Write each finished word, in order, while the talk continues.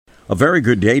A very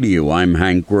good day to you. I'm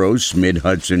Hank Gross,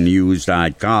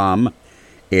 MidHudsonNews.com.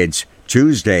 It's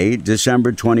Tuesday,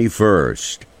 December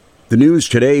 21st. The news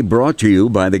today brought to you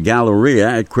by the Galleria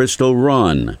at Crystal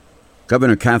Run.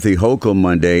 Governor Kathy Hochul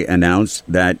Monday announced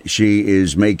that she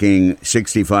is making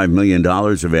 $65 million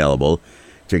available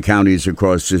to counties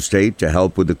across the state to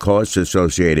help with the costs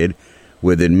associated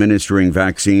with administering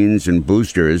vaccines and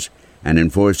boosters and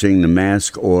enforcing the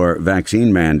mask or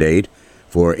vaccine mandate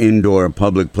for indoor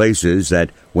public places that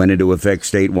went into effect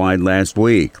statewide last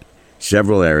week.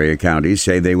 Several area counties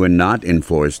say they would not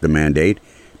enforce the mandate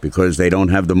because they don't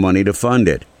have the money to fund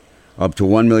it. Up to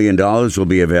 $1 million will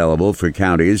be available for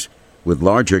counties, with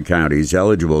larger counties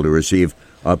eligible to receive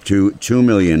up to $2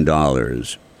 million.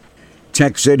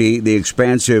 Tech City, the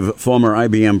expansive former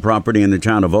IBM property in the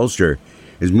town of Ulster,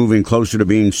 is moving closer to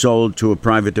being sold to a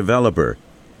private developer.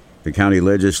 The county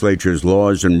legislature's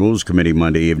Laws and Rules Committee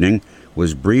Monday evening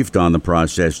was briefed on the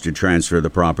process to transfer the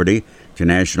property to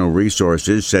National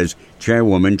Resources, says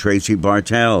Chairwoman Tracy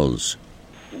Bartels.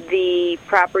 The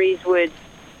properties would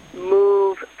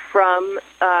move from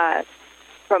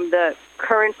the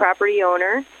current property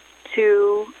owner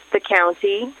to the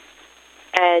county,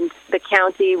 and the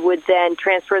county would then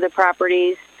transfer the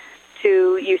properties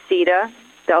to UCEDA,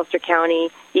 the Ulster County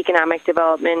Economic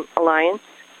Development Alliance,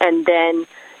 and then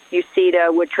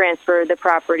UCEDA would transfer the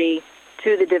property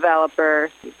to the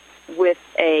developer with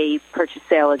a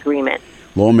purchase-sale agreement.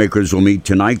 Lawmakers will meet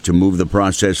tonight to move the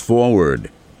process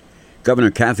forward. Governor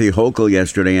Kathy Hochul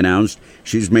yesterday announced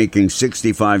she's making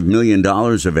 $65 million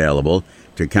available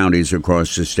to counties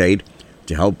across the state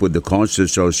to help with the costs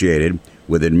associated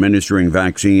with administering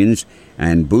vaccines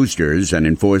and boosters and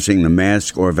enforcing the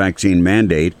mask or vaccine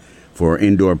mandate for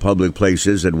indoor public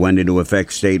places that went into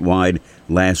effect statewide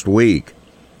last week.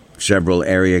 Several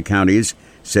area counties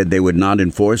said they would not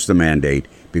enforce the mandate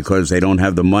because they don't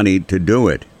have the money to do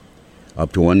it.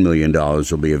 Up to $1 million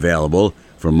will be available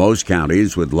for most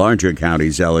counties, with larger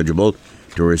counties eligible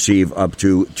to receive up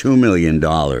to $2 million.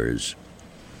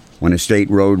 When a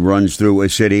state road runs through a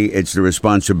city, it's the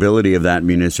responsibility of that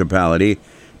municipality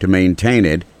to maintain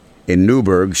it. In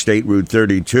Newburgh, State Route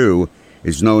 32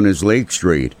 is known as Lake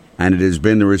Street, and it has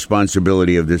been the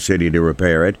responsibility of the city to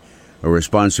repair it, a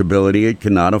responsibility it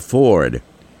cannot afford.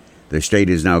 The state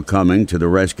is now coming to the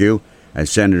rescue, as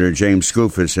Senator James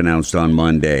Skoufis announced on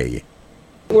Monday.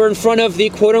 We're in front of the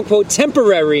quote-unquote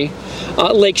temporary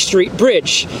Lake Street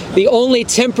Bridge, the only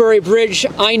temporary bridge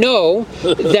I know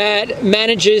that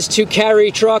manages to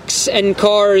carry trucks and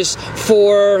cars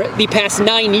for the past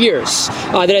 9 years.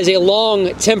 That is a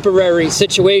long temporary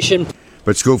situation.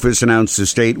 But Skoufis announced the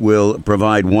state will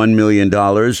provide $1 million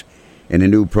in a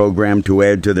new program to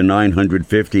add to the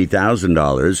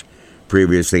 $950,000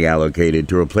 previously allocated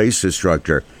to replace the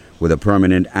structure with a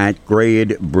permanent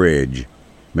at-grade bridge.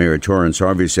 Mayor Torrance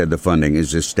Harvey said the funding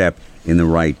is a step in the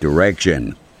right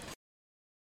direction.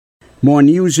 More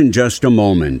news in just a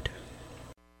moment.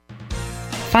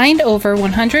 Find over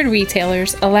 100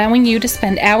 retailers allowing you to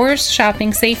spend hours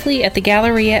shopping safely at the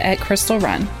Galleria at Crystal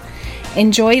Run.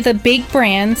 Enjoy the big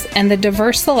brands and the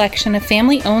diverse selection of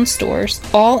family-owned stores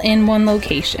all in one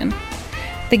location.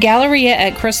 The Galleria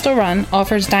at Crystal Run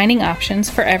offers dining options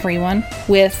for everyone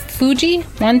with Fuji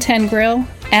 110 Grill,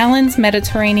 Allen's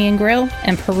Mediterranean Grill,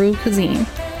 and Peru Cuisine.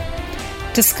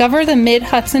 Discover the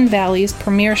Mid-Hudson Valley's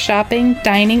premier shopping,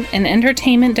 dining, and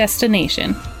entertainment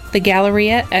destination, the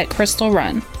Galleria at Crystal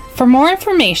Run. For more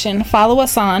information, follow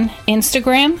us on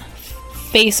Instagram,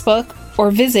 Facebook, or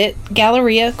visit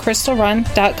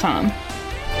GalleriaCrystalRun.com.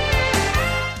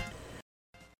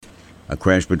 A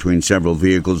crash between several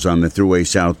vehicles on the Thruway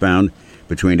southbound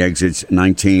between exits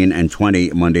 19 and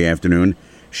 20 Monday afternoon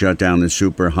shut down the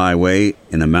superhighway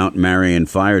in the Mount Marion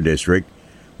Fire District.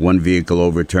 One vehicle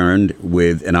overturned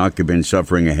with an occupant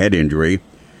suffering a head injury.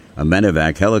 A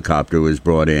medevac helicopter was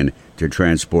brought in to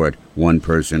transport one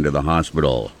person to the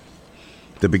hospital.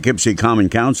 The Poughkeepsie Common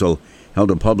Council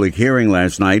held a public hearing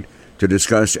last night to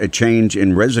discuss a change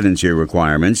in residency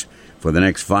requirements for the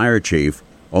next fire chief.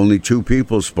 Only two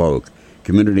people spoke.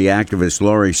 Community activist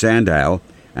Laurie Sandow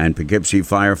and Poughkeepsie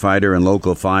firefighter and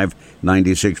Local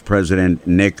 596 President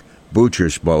Nick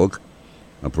Butcher spoke.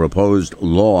 A proposed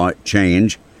law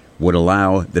change would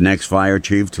allow the next fire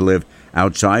chief to live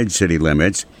outside city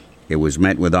limits. It was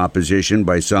met with opposition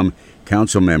by some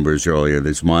council members earlier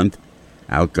this month.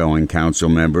 Outgoing council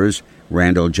members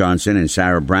Randall Johnson and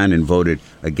Sarah Brandon voted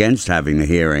against having the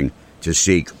hearing to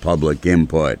seek public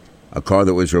input. A car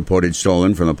that was reported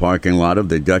stolen from the parking lot of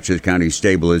the Dutchess County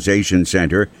Stabilization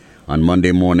Center on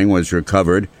Monday morning was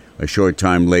recovered a short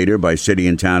time later by City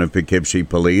and Town of Poughkeepsie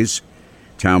police.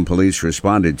 Town police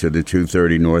responded to the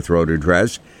 230 North Road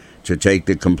address to take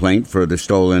the complaint for the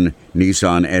stolen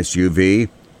Nissan SUV.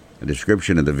 A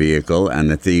description of the vehicle and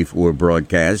the thief were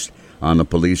broadcast on the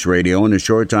police radio, and a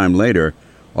short time later,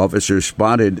 officers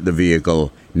spotted the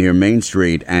vehicle near Main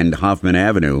Street and Hoffman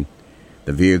Avenue.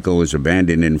 The vehicle was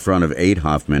abandoned in front of 8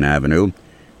 Hoffman Avenue.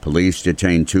 Police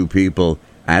detained 2 people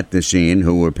at the scene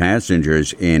who were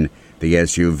passengers in the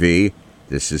SUV.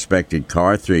 The suspected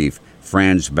car thief,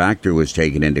 Franz Bachter, was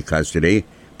taken into custody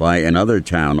by another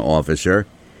town officer.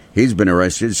 He's been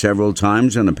arrested several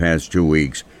times in the past 2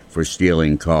 weeks for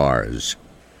stealing cars.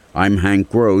 I'm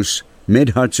Hank Gross,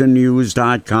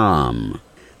 MidHudsonNews.com.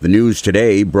 The news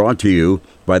today brought to you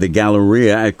by the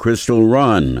Galleria at Crystal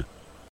Run.